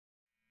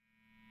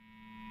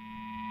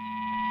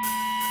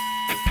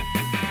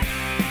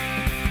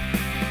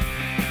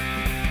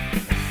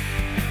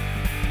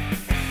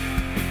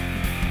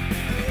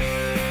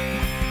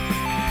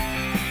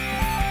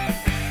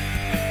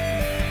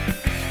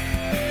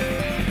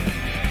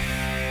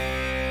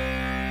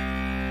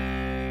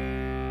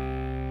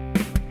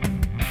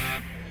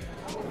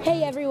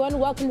Hey everyone,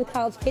 welcome to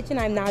College Kitchen.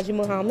 I'm Najah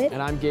Muhammad.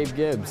 And I'm Gabe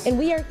Gibbs. And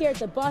we are here at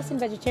the Boston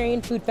Vegetarian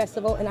Food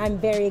Festival, and I'm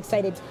very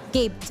excited.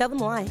 Gabe, tell them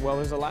why. Well,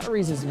 there's a lot of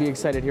reasons to be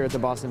excited here at the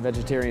Boston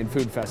Vegetarian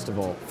Food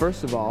Festival.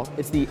 First of all,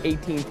 it's the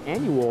 18th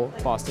annual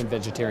Boston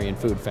Vegetarian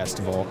Food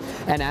Festival.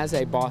 And as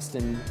a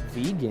Boston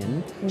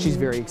vegan, she's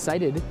very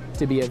excited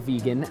to be a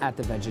vegan at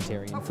the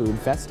Vegetarian Food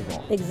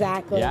Festival.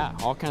 Exactly. Yeah,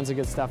 all kinds of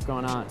good stuff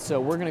going on.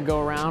 So we're going to go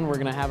around, we're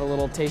going to have a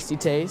little tasty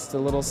taste, a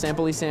little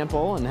sampley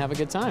sample, and have a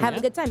good time. Have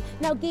a good time.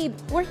 Now, Gabe,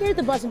 we're here at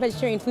the Boston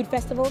Vegetarian Food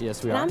Festival.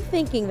 Yes, we are. And I'm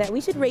thinking that we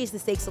should raise the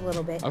stakes a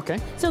little bit. Okay.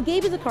 So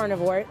Gabe is a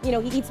carnivore. You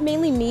know, he eats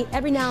mainly meat,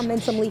 every now and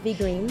then some leafy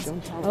greens.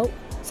 Don't tell Oh,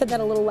 said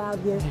that a little loud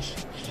here.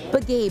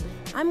 But Gabe,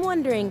 I'm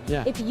wondering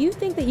if you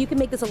think that you can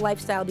make this a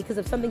lifestyle because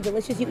of something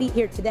delicious you eat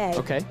here today.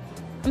 Okay.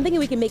 I'm thinking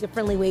we can make a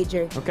friendly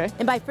wager. Okay.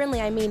 And by friendly,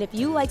 I mean if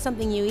you like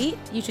something you eat,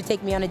 you should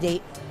take me on a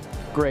date.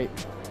 Great.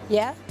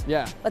 Yeah?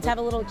 Yeah. Let's have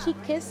a little cheek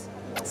kiss.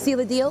 Seal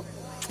the deal?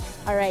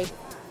 All right.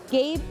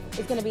 Gabe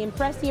is going to be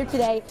impressed here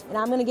today, and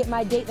I'm going to get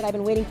my date that I've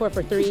been waiting for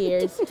 3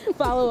 years.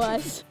 Follow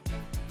us.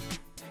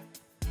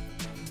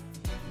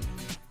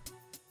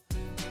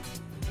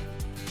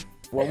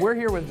 Well, we're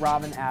here with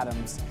Robin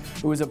Adams,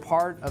 who is a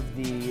part of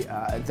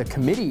the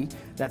committee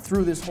that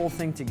threw this whole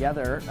thing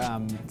together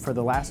for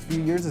the last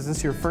few years. Is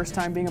this your first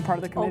time being a part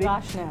of the committee? Oh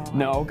gosh, no.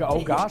 No,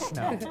 oh gosh,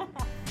 no.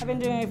 I've been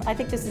doing it, I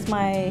think this is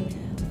my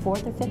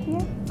 4th or 5th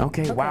year.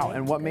 Okay, wow.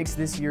 And what makes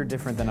this year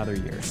different than other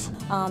years?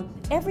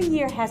 Every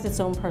year has its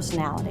own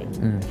personality.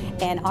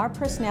 And our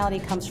personality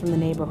comes from the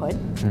neighborhood.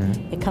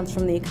 It comes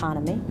from the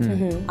economy.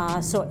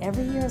 So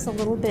every year is a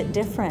little bit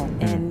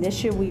different. And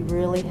this year we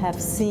really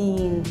have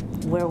seen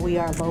where we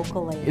are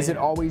locally. Is it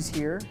always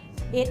here?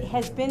 It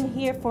has been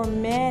here for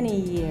many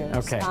years.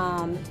 Okay.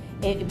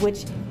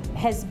 Which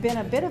has been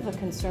a bit of a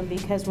concern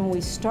because when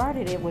we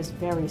started it was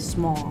very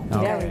small,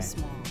 very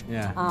small.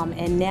 Yeah.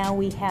 And now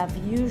we have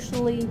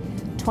usually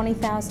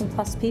 20,000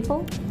 plus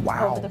people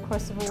over the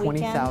course of a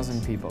weekend.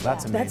 20,000 people,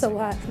 that's amazing. That's a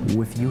lot.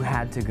 If you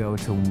had to go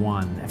to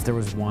one, if there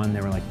was one,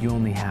 they were like, you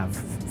only have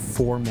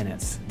 4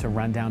 minutes to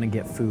run down and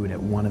get food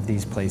at one of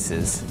these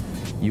places,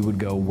 you would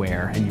go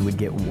where and you would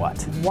get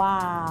what?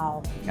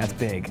 Wow. That's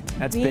big,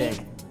 that's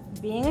big.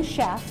 Being a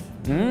chef.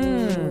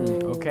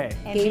 Okay.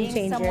 And Game being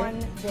changer. someone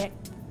that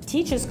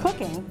teaches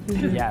cooking.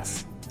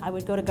 Yes. I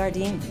would go to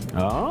Gardein.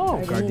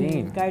 Oh,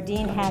 Gardein.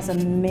 Gardein has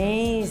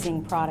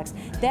amazing products.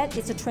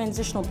 It's a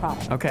transitional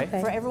product. Okay.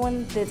 For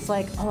everyone that's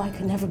like, oh, I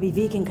could never be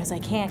vegan because I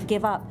can't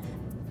give up,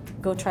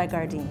 go try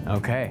Gardein.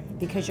 Okay.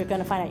 Because you're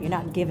going to find out you're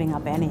not giving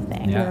up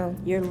anything. Yeah. No.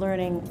 You're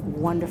learning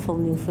wonderful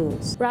new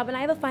foods. Robin, I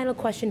have a final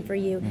question for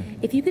you.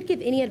 If you could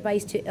give any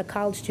advice to a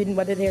college student,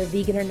 whether they're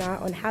vegan or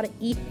not, on how to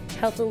eat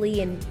healthily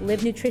and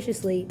live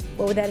nutritiously,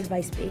 what would that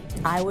advice be?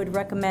 I would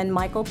recommend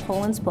Michael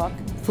Pollan's book,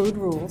 Food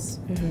Rules.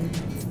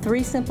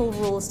 3 simple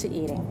rules to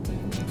eating.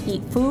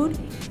 Eat food,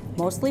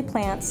 mostly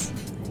plants,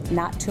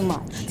 not too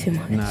much. Too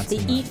much. Not The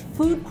too much. eat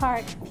food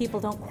part, people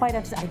don't quite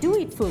understand. I do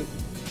eat food.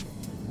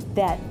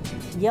 That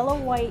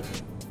yellow-white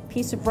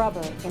piece of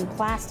rubber in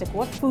plastic,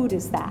 what food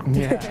is that?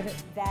 Yeah.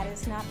 That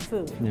is not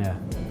food. Yeah.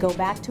 Go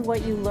back to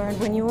what you learned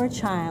when you were a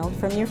child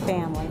from your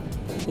family.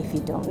 If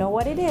you don't know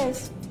what it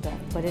is,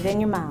 don't put it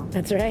in your mouth.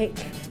 That's right.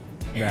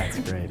 That's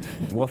great.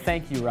 Well,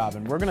 thank you,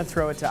 Robin. We're going to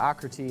throw it to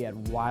Akriti at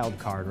Wild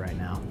Card right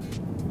now.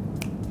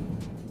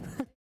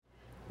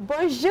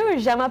 Bonjour,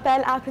 je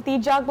m'appelle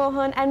Akriti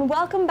Jagmohan and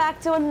welcome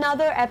back to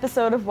another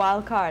episode of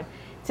Wildcard.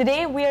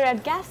 Today we are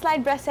at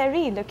Gaslight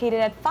Brasserie located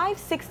at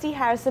 560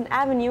 Harrison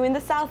Avenue in the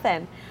South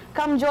End.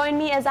 Come join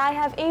me as I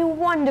have a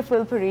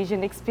wonderful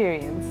Parisian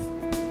experience.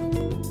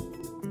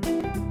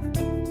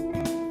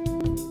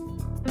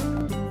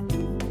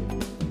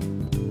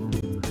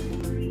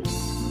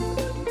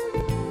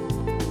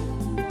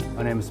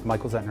 My name is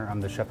Michael Zentner.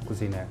 I'm the chef de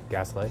cuisine at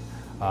Gaslight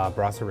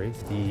Brasserie.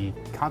 The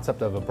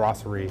concept of a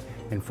brasserie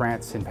in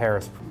France, in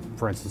Paris,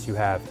 for instance, you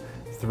have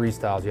 3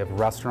 styles. You have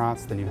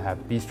restaurants, then you have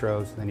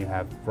bistros, then you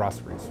have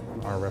brasseries.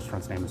 Our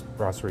restaurant's name is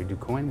Brasserie du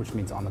Coin, which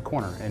means on the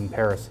corner. In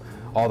Paris,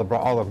 all the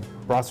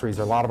brasseries,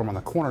 a lot of them on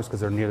the corners because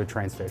they're near the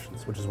train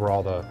stations, which is where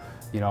all the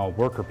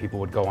worker people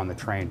would go on the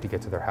train to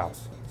get to their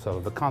house. So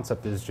the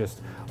concept is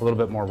just a little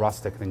bit more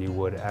rustic than you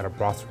would at a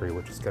brasserie,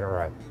 which is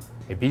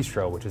a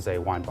bistro, which is a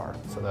wine bar.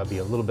 So that'll be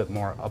a little bit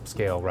more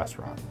upscale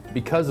restaurant.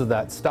 Because of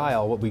that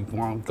style, what we've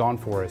gone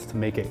for is to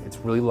make it's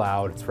really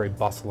loud, it's very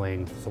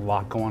bustling, there's a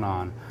lot going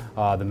on.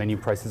 The menu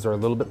prices are a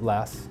little bit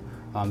less,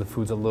 the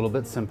food's a little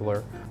bit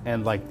simpler,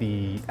 and like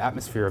the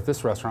atmosphere of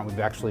this restaurant, we've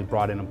actually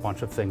brought in a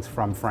bunch of things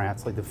from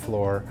France, like the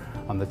floor,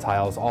 the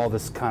tiles, all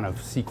this kind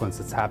of sequence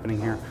that's happening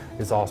here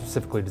is all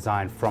specifically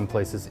designed from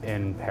places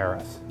in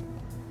Paris.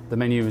 The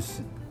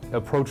menu's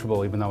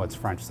approachable even though it's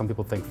French. Some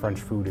people think French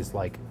food is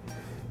like,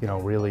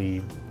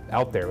 really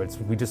out there.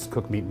 We just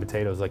cook meat and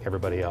potatoes like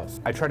everybody else.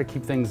 I try to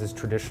keep things as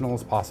traditional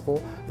as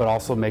possible, but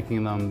also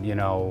making them,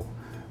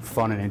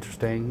 fun and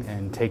interesting,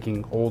 and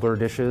taking older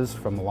dishes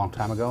from a long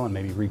time ago and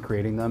maybe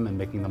recreating them and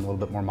making them a little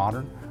bit more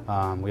modern.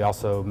 We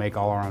also make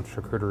all our own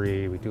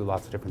charcuterie. We do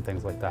lots of different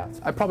things like that.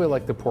 I probably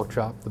like the pork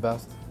chop the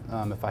best,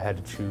 if I had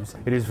to choose.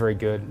 It is very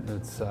good.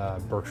 It's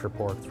Berkshire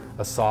pork,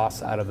 a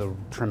sauce out of the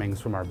trimmings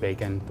from our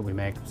bacon that we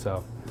make,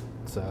 so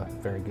it's a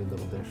very good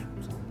little dish.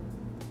 So.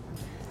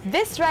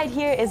 This right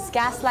here is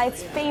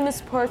Gaslight's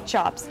famous pork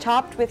chops,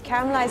 topped with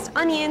caramelized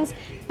onions,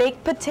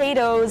 baked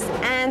potatoes,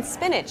 and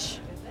spinach.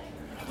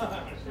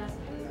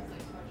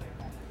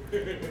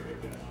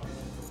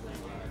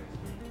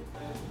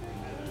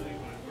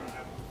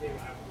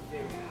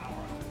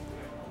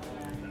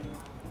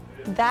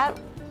 That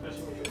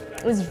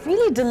was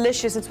really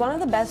delicious. It's one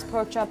of the best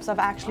pork chops I've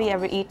actually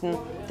ever eaten.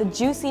 The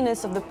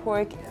juiciness of the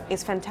pork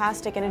is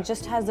fantastic, and it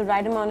just has the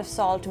right amount of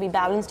salt to be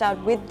balanced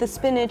out with the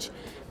spinach,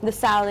 the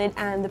salad,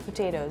 and the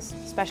potatoes,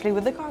 especially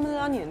with the caramel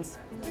onions.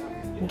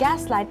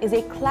 Gaslight is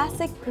a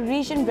classic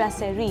Parisian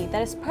brasserie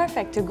that is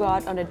perfect to go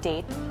out on a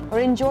date or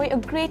enjoy a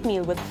great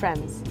meal with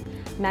friends.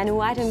 Menu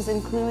items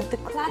include the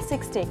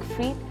classic steak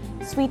frite,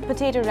 sweet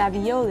potato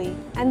ravioli,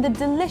 and the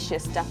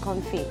delicious duck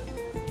confit.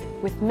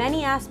 With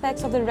many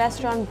aspects of the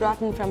restaurant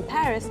brought in from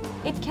Paris,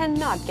 it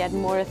cannot get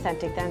more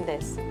authentic than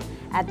this.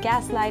 At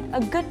Gaslight, a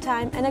good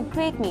time and a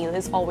great meal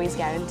is always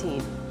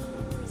guaranteed.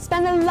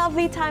 Spend a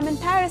lovely time in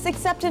Paris,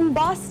 except in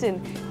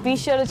Boston. Be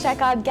sure to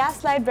check out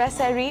Gaslight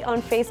Brasserie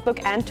on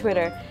Facebook and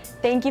Twitter.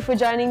 Thank you for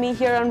joining me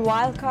here on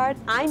Wildcard.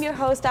 I'm your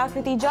host,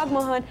 Akriti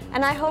Jagmohan,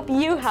 and I hope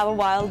you have a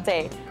wild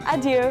day.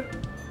 Adieu.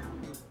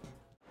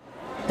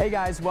 Hey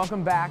guys,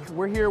 welcome back.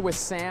 We're here with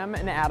Sam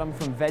and Adam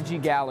from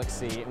Veggie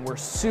Galaxy, and we're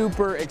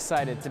super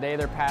excited. Today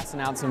they're passing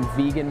out some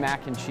vegan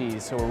mac and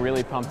cheese, so we're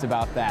really pumped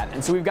about that.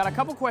 And so we've got a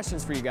couple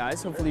questions for you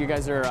guys. Hopefully you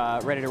guys are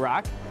ready to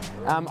rock.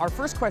 Our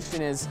first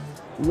question is,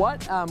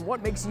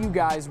 what makes you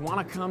guys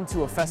want to come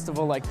to a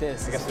festival like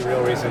this? I guess the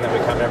real reason that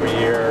we come every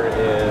year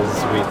is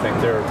we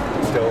think there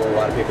are still a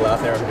lot of people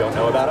out there who don't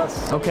know about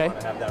us. So okay. We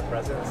want to have that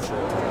presence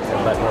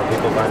and let more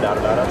people find out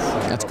about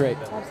us. That's great.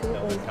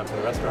 Absolutely. Come to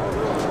the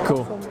restaurant. Cool.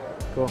 Awesome.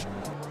 Cool.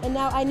 And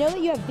now I know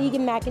that you have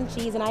vegan mac and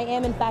cheese, and I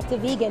am in fact a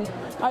vegan.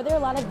 Are there a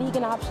lot of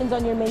vegan options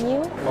on your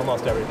menu?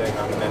 Almost everything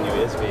on the menu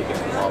is vegan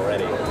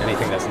already.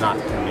 Anything that's not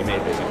can be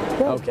made vegan.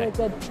 Good, Okay. good,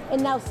 good.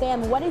 And now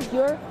Sam, what is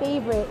your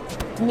favorite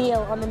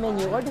meal on the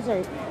menu or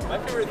dessert? My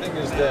favorite thing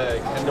is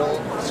the Kendall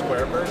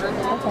Square Burger.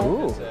 Okay.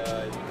 Ooh.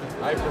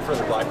 I prefer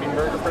the black bean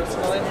burger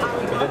personally,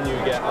 but then you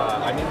get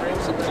onion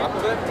rings on top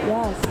of it.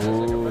 Yes. It's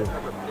like a red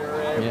pepper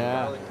puree with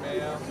Yeah. garlic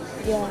mayo.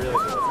 Yeah. Really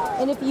good.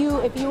 And if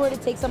you were to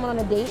take someone on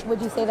a date,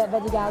 would you say that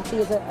Veggie Galaxy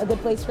is a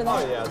good place for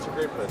that? Oh yeah, it's a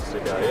great place to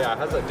go. Yeah, it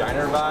has a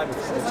diner vibe.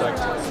 It's like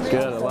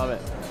Good, I love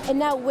it. And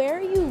now, where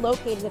are you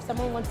located? If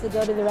someone wants to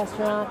go to the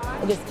restaurant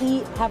and just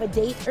eat, have a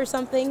date or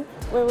something,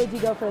 where would you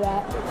go for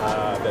that?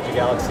 Veggie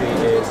Galaxy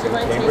is in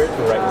Cambridge.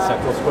 We're right in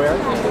Central Square,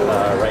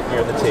 right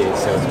near the T,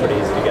 so it's pretty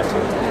easy to get to.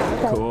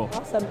 Okay, Cool.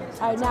 Awesome.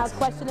 All right, now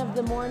question of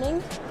the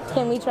morning.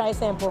 Can we try a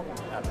sample?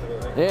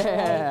 Absolutely.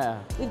 Yeah.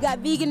 We've got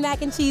vegan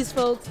mac and cheese,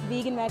 folks.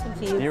 Vegan mac and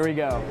cheese. Here we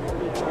go.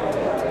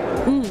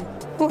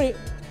 Wait,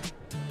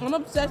 I'm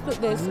obsessed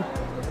with this.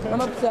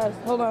 I'm obsessed.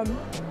 Hold on.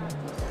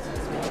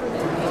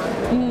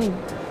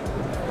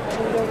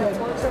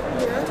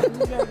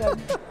 Very good.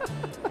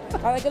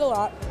 I like it a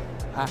lot.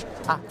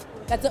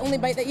 That's the only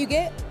bite that you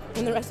get,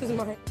 and the rest is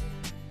mine.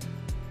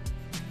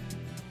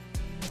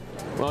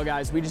 Well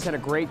guys, we just had a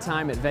great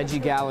time at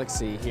Veggie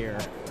Galaxy here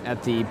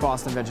at the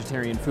Boston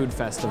Vegetarian Food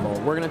Festival.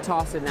 We're gonna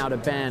toss it now to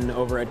Ben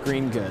over at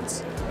Green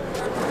Goods.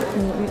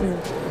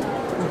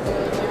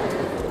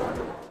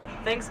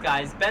 Thanks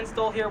guys, Ben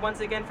Stoll here once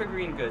again for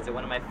Green Goods at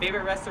one of my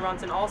favorite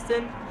restaurants in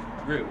Allston,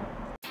 Root.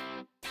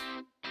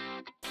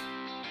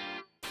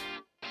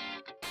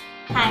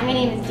 Hi, my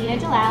name is Dina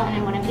Jalal, and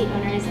I'm one of the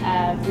owners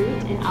of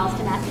Root in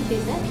Allston,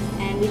 Massachusetts,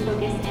 and we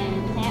focus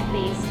in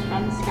plant-based,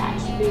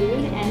 from-scratch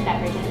food and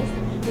beverages.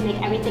 We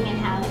make everything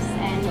in-house,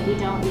 and what we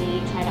don't,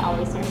 we try to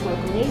always source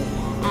locally.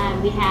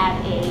 We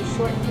have a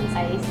short,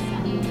 concise,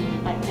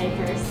 but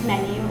diverse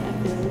menu of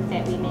food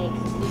that we make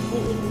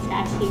completely from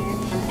scratch here,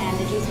 and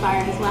the juice bar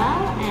as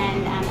well,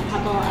 and a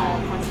couple of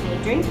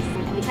house-made drinks.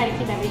 And we try to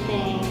keep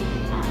everything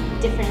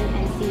different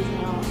and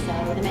seasonal, so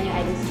the menu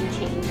items do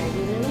change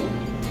regularly.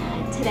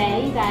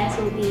 Today, you guys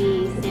will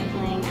be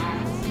sampling our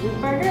root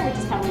burger, which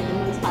is probably the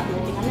most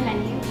popular thing on the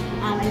menu.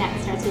 And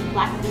that starts with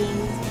black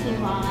beans,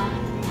 quinoa,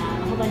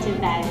 a whole bunch of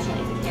veg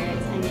like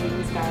carrots,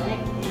 onions, garlic,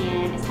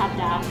 and it's topped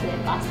off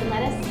with Boston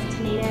lettuce,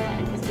 tomato,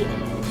 and crispy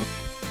onions.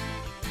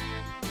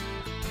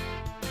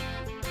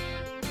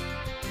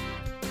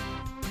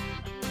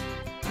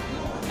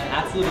 An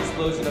absolute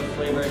explosion of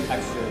flavor and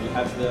texture. You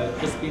have the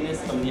crispiness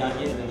from the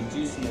onion and the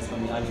juiciness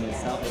from the onion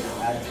itself. It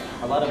adds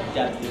a lot of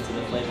depth into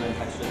the flavor and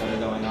texture that are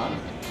going on.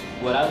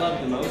 What I love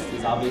the most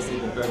is obviously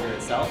the burger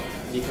itself,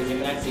 because you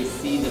can actually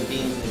see the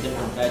beans and the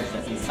different veg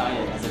that's inside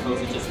it, as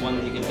opposed to just one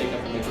that you can pick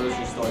up from the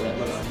grocery store that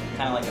looks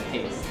kind of like a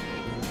paste.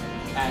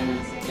 And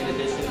in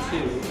addition to,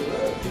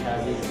 we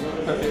have these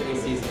perfectly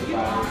seasoned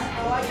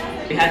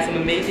fries. We had some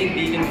amazing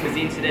vegan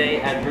cuisine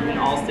today at Root in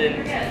Alston.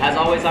 As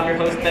always, I'm your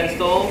host, Ben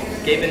Stoll.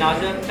 Gabe and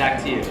Najah,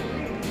 back to you.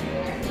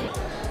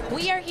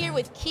 We are here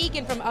with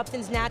Keegan from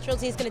Upton's Naturals.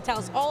 He's going to tell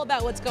us all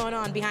about what's going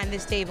on behind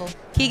this table.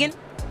 Keegan?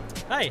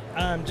 Hi,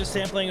 I'm just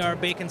sampling our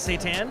bacon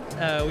seitan.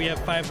 We have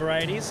 5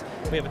 varieties.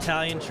 We have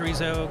Italian,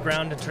 chorizo,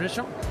 ground, and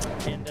traditional.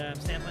 And I'm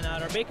sampling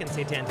out our bacon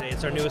seitan today.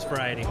 It's our newest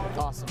variety.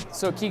 Awesome.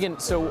 So Keegan,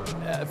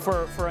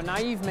 for a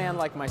naive man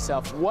like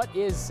myself, what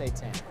is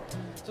seitan?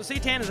 So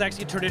seitan is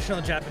actually a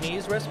traditional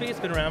Japanese recipe. It's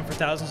been around for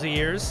thousands of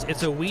years.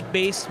 It's a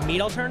wheat-based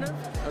meat alternative,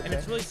 and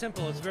it's really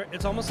simple.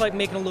 It's almost like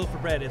making a loaf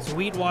of bread. It's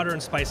wheat, water,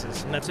 and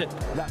spices, and that's it.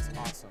 That's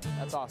awesome.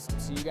 That's awesome.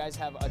 So you guys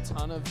have a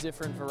ton of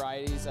different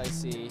varieties, I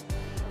see.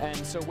 And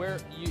so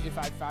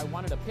if I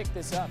wanted to pick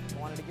this up,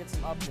 wanted to get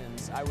some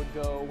Uptons, I would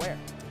go where?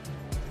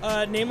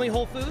 Namely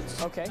Whole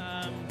Foods. Okay.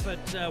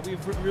 But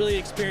we've really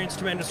experienced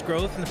tremendous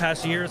growth in the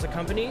past year as a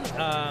company.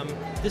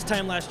 This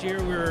time last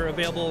year, we were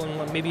available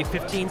in maybe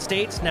 15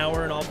 states. Now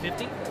we're in all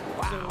 50.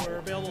 Wow. So we're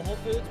available at Whole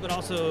Foods, but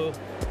also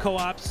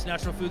co-ops,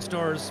 natural food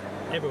stores,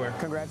 everywhere.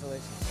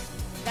 Congratulations.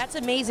 That's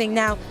amazing.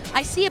 Now,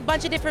 I see a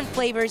bunch of different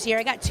flavors here.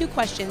 I got 2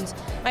 questions.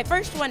 My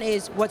first one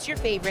is, what's your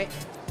favorite?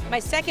 My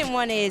second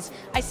one is,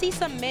 I see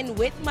some men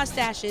with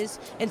mustaches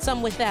and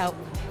some without.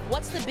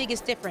 What's the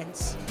biggest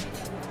difference?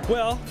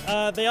 Well,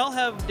 they all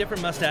have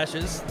different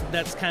mustaches.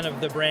 That's kind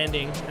of the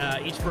branding.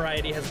 Each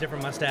variety has a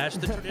different mustache.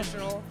 The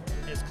traditional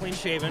is clean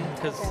shaven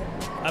because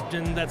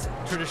Upton, that's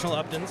traditional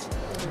Uptons.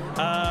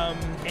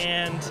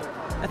 And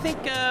I think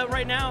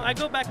right now, I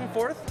go back and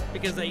forth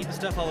because I eat the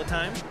stuff all the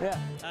time. Yeah.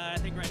 I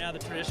think right now the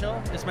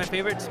traditional is my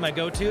favorite. It's my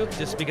go-to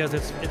just because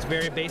it's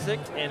very basic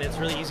and it's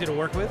really easy to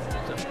work with.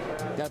 So.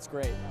 That's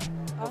great.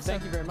 Awesome. Well,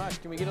 thank you very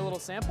much. Can we get a little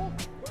sample?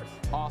 Of course.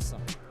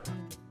 Awesome.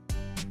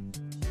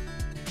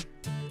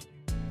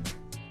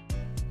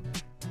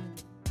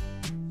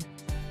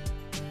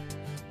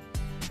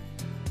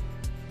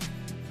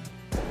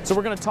 So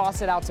we're going to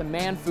toss it out to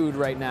Man Food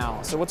right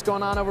now. So what's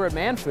going on over at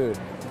Man Food?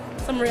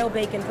 Some real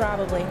bacon,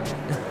 probably.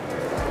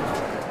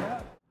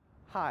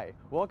 Hi,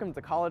 welcome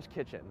to College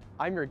Kitchen.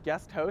 I'm your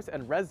guest host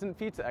and resident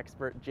pizza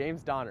expert,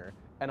 James Donner.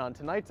 And on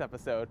tonight's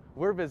episode,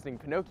 we're visiting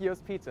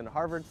Pinocchio's Pizza in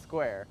Harvard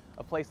Square,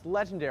 a place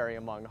legendary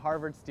among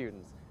Harvard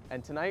students.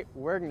 And tonight,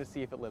 we're going to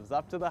see if it lives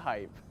up to the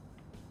hype.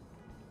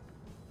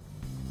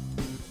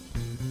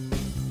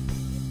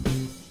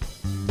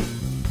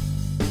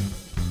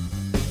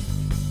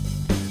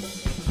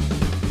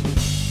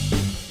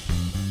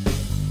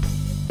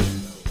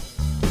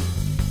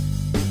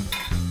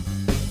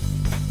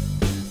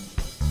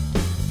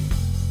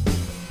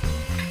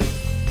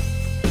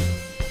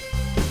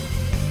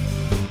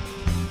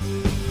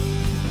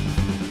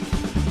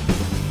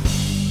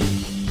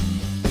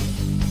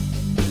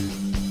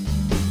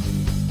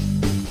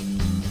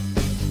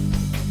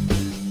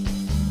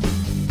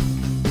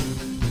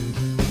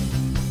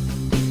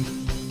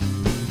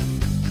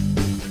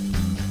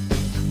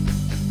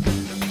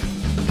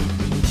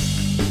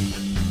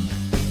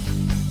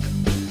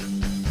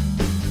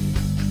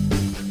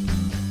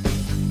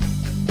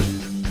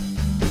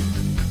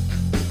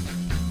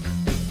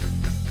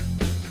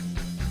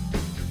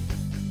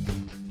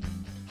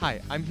 Hi,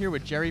 I'm here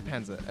with Jerry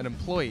Penza, an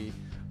employee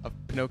of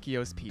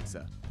Pinocchio's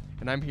Pizza,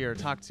 and I'm here to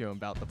talk to him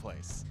about the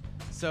place.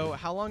 So,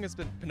 how long has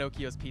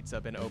Pinocchio's Pizza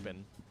been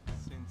open?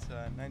 Since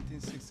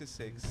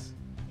 1966.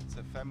 It's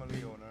a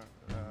family-owner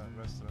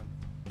restaurant.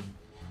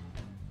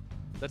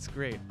 That's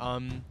great.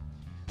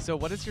 So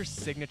what is your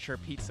signature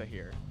pizza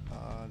here?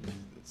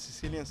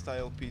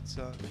 Sicilian-style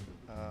pizza.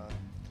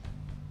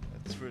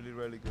 It's really,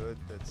 really good.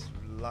 It's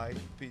light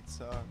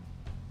pizza.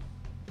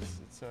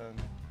 It's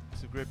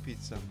a great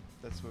pizza.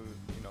 That's what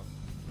we're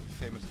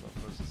famous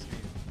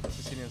for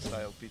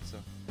Sicilian-style pizza.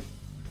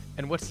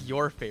 And what's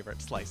your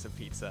favorite slice of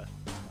pizza?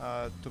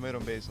 Tomato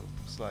and basil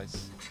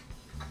slice.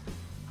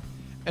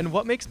 And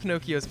what makes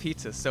Pinocchio's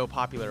Pizza so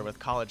popular with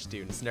college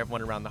students and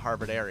everyone around the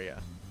Harvard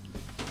area?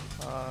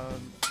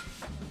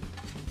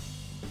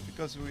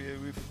 Because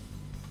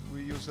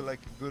we use like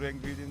good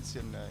ingredients,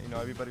 and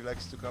everybody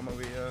likes to come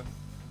over here.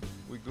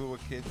 We go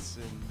with kids,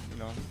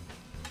 and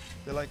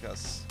they like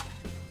us.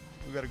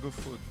 We got a good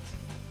food.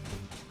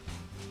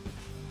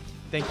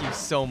 Thank you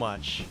so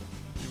much.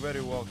 You're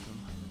very welcome.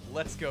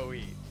 Let's go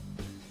eat.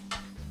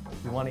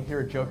 You want to hear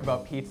a joke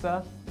about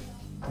pizza?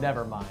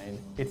 Never mind,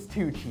 it's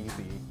too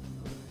cheesy.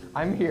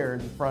 I'm here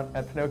in front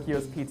at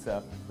Pinocchio's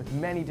Pizza with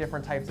many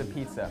different types of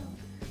pizza.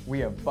 We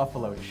have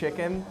buffalo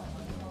chicken,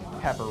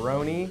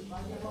 pepperoni,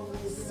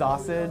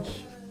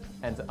 sausage,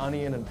 and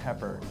onion and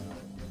pepper.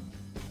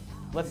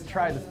 Let's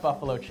try this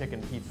buffalo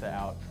chicken pizza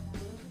out.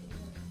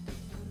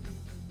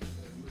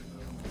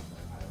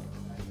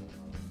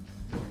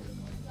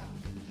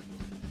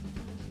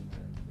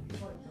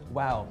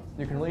 Wow,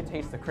 you can really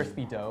taste the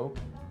crispy dough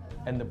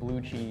and the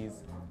blue cheese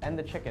and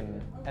the chicken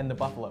and the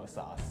buffalo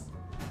sauce.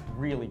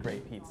 Really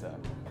great pizza.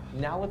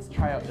 Now let's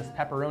try out this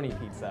pepperoni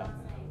pizza.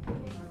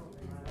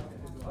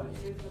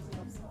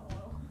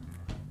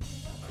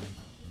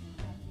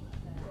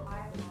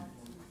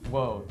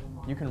 Whoa,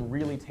 you can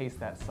really taste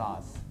that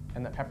sauce.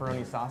 And the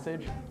pepperoni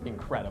sausage,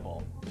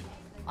 incredible.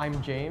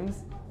 I'm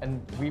James, and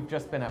we've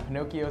just been at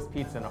Pinocchio's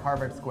Pizza in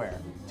Harvard Square.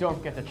 Don't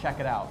forget to check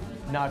it out.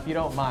 Now, if you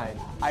don't mind,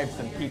 I have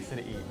some pizza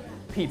to eat.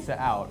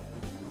 Pizza out.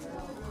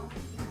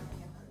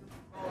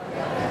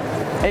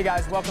 Hey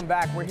guys, welcome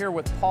back. We're here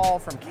with Paul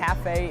from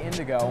Cafe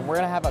Indigo, and we're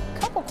gonna have a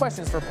couple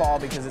questions for Paul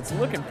because it's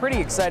looking pretty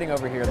exciting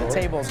over here. The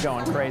table's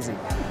going crazy.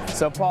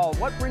 So Paul,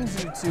 what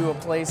brings you to a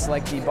place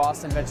like the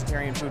Boston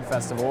Vegetarian Food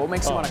Festival? What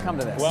makes you want to come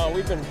to this? Well,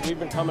 we've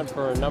been coming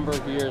for a number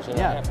of years, and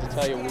I have to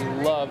tell you,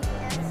 we love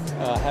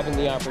having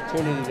the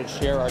opportunity to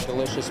share our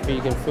delicious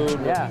vegan food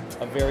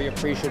with a very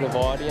appreciative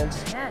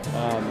audience.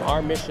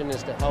 Our mission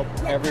is to help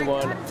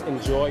everyone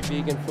enjoy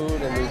vegan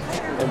food,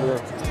 and we're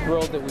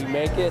thrilled that we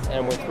make it,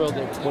 and we're thrilled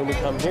that when we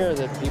come here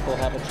that people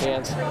have a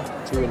chance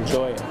to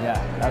enjoy it. Yeah,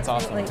 that's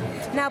awesome.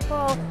 Now,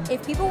 Paul,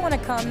 if people want to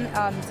come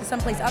to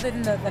someplace other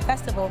than the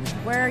festival,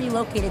 where are you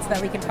located so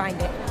that we can find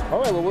it?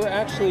 All right, well, we're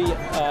actually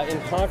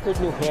in Concord,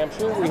 New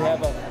Hampshire. We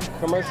have a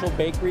commercial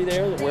bakery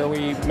there where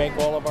we make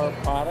all of our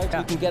products.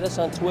 You can get us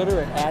on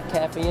Twitter at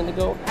Cafe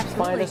Indigo.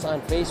 Find us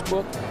on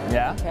Facebook.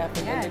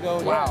 Cafe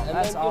Indigo. Wow, and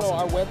that's then, awesome.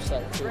 Our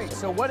website too. Great.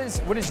 So what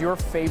is your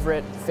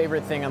favorite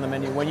thing on the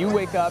menu? When you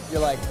wake up,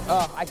 you're like,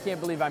 oh, I can't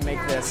believe I make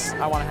this.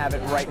 I want to have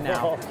it right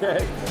now.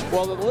 Okay.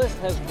 Well, the list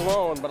has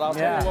grown, but I'll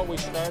tell you what we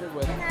started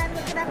with.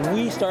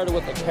 We started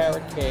with a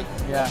carrot cake,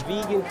 a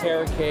vegan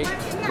carrot cake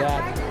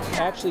that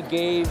actually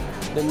gave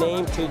the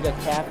name to the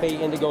Cafe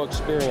Indigo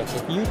experience.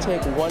 If you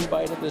take one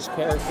bite of this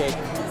carrot cake,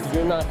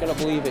 you're not going to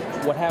believe it.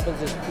 What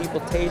happens is people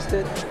taste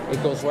it,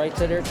 it goes right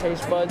to their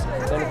taste buds,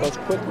 then it goes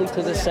quickly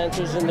to the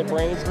sensors in the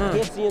brains,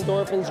 hits the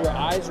endorphins, your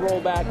eyes roll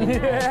back, and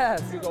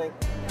you go,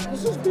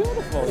 this is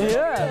beautiful.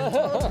 Yeah,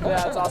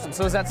 that's awesome.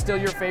 So is that still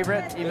your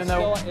favorite, even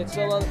though it's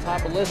still on the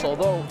top of the list?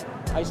 Although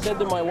I said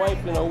to my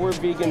wife, you know, we're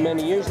vegan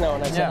many years now,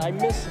 and I said, I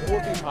miss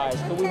whoopie pies.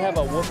 Can we have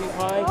a whoopie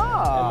pie?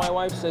 And my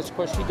wife says, of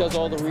course, she does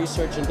all the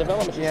research and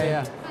development. She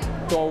said,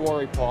 don't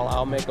worry, Paul,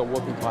 I'll make a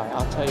whoopie pie.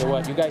 I'll tell you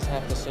what, you guys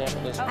have to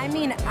sample this. I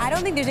mean, I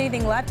don't think there's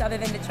anything left other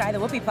than to try the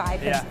whoopie pie,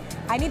 because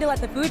I need to let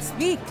the food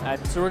speak. All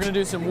right, so we're going to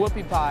do some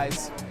whoopie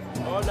pies.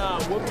 Oh, no,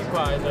 whoopie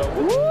pie, no.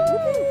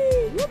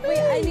 Whoopie. Wait,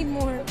 I need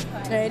more.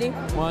 Ready?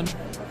 1,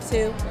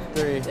 2,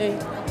 3.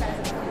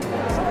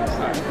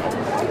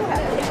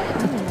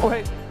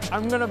 Wait,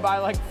 I'm gonna buy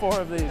like 4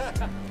 of these.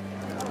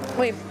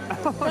 Wait,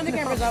 turn the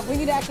cameras off. We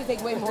need to actually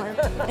take way more.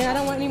 And I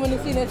don't want anyone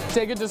to see this.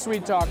 Take it to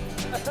Sweet Talk.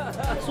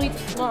 Sweet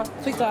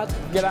Talk.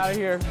 Get out of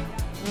here.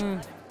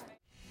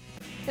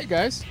 Hey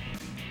guys,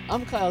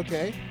 I'm Kyle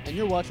K, and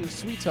you're watching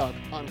Sweet Talk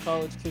on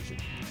College Kitchen.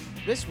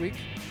 This week,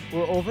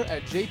 we're over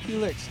at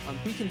JP Licks on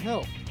Beacon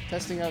Hill,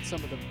 testing out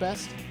some of the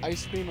best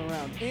ice cream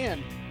around,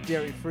 and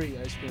dairy-free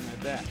ice cream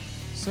at that.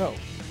 So,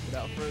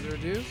 without further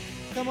ado,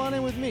 come on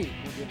in with me,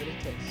 we'll give it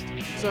a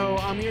taste. So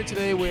I'm here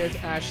today with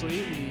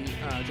Ashley,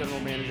 the general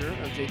manager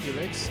of JP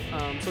Licks.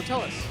 So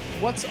tell us,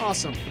 what's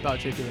awesome about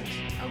JP Licks?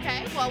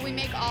 Okay, well we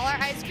make all our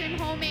ice cream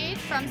homemade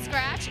from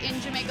scratch in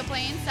Jamaica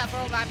Plain,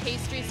 several of our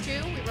pastries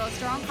too. We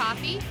roast our own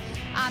coffee.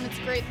 It's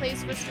a great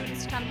place for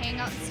students to come hang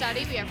out and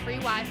study. We have free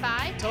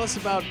Wi-Fi. Tell us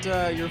about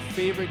your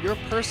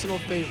personal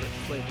favorite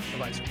flavor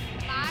of ice cream.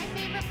 My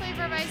favorite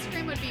flavor of ice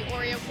cream would be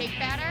Oreo cake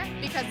batter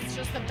because it's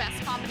just the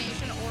best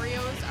combination.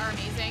 Oreos are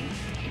amazing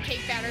and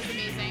cake batter is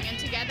amazing, and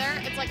together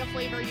it's like a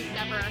flavor you've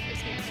never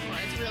experienced before.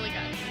 It's really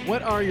good.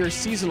 What are your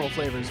seasonal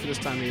flavors for this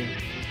time of year?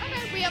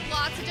 Okay, we have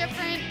lots of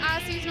different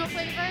seasonal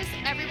flavors.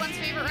 Everyone's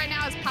favorite right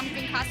now is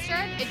pumpkin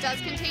custard. It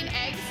does contain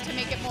eggs to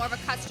make it more of a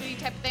custardy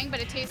type thing, but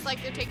it tastes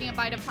like you're taking a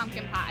bite of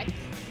pumpkin pie.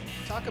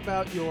 Talk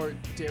about your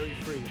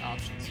dairy-free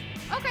options.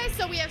 Okay,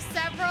 so we have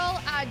several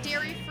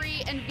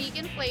dairy-free and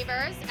vegan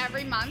flavors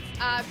every month.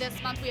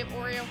 This month we have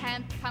Oreo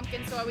hemp,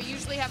 pumpkin soy. We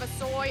usually have a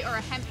soy or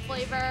a hemp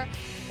flavor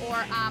or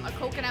a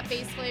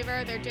coconut-based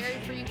flavor. They're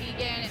dairy-free,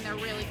 vegan, and they're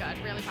really good,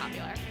 really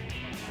popular.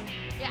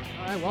 Yeah.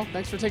 All right, well,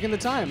 thanks for taking the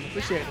time.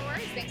 Appreciate it. No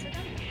worries, thanks for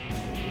coming.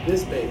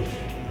 This baby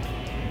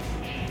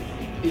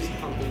is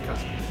pumpkin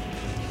custard.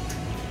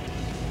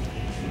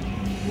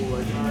 Ooh,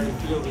 I can already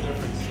feel the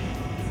difference.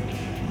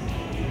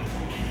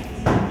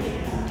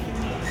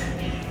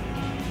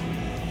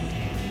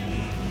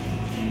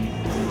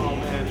 Oh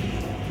man,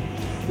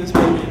 this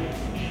baby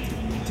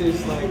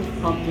tastes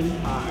like pumpkin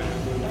pie. I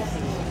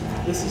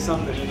mean, this is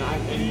something, and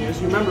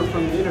as you remember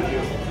from the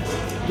interview,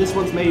 this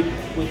one's made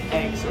with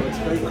eggs, so it's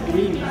very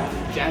creamy,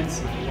 dense,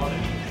 and I love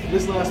it.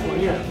 This last one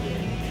here,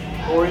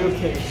 Oreo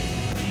cake,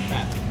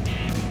 fat.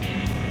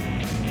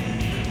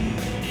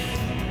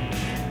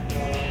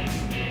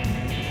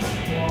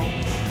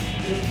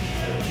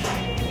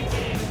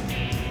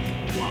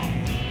 Wow,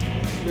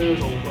 there's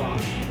a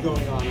lot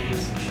going on in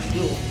this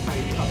little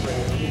tiny cup right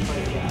here. Let me tell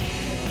you that.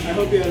 I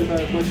hope you had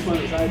about as much fun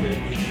as I did.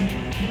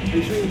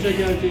 Make sure you check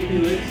out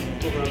JP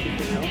Licks over on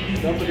Beacon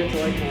Hill. Don't forget to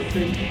like it on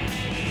Facebook.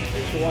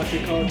 Thanks for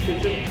watching College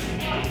Kitchen.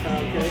 I'm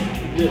Kyle K.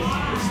 This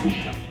is Sweet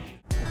Talk.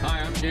 Hi,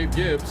 I'm Gabe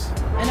Gibbs.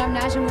 And I'm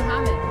Najah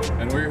Muhammad.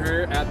 And we're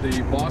here at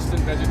the Boston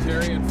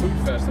Vegetarian Food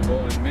Festival,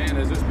 and man,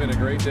 has this been a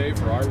great day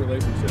for our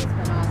relationship. It's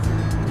been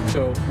awesome.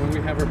 So when we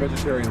have our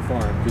vegetarian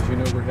farm, because you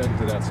know we're heading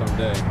to that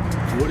someday,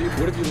 what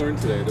have you learned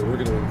today that we're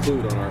going to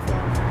include on our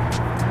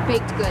farm?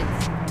 Baked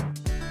goods.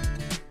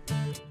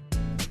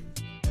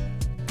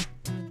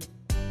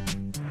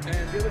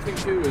 And the other thing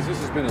too is this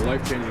has been a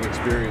life-changing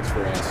experience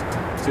for us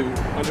to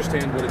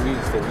understand what it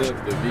means to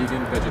live the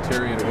vegan,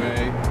 vegetarian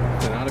way,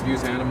 to not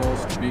abuse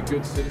animals, to be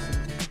good citizens.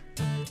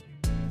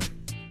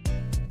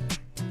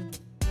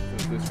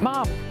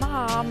 Mom!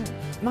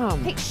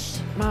 Hey, shh.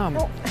 Mom.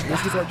 Oh.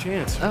 This is our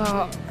chance.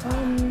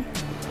 I'm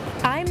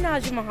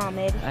Najah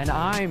Muhammad. And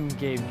I'm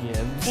Gabe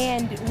Gibbs.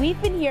 And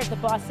we've been here at the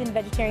Boston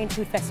Vegetarian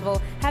Food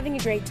Festival having a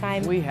great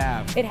time. We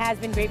have. It has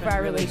been great for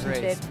our really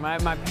relationship.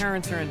 great. My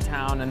parents are in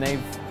town and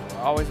they've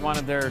always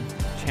wanted their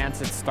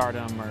chance at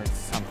stardom or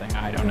something.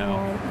 I don't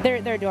know.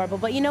 They're adorable.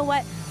 But you know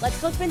what?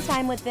 Let's go spend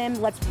time with them.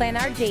 Let's plan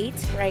our date,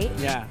 right?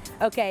 Yeah.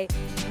 Okay.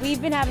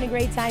 We've been having a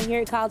great time here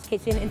at College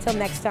Kitchen. Until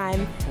next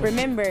time,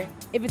 remember,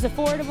 if it's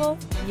affordable,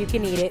 you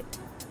can eat it.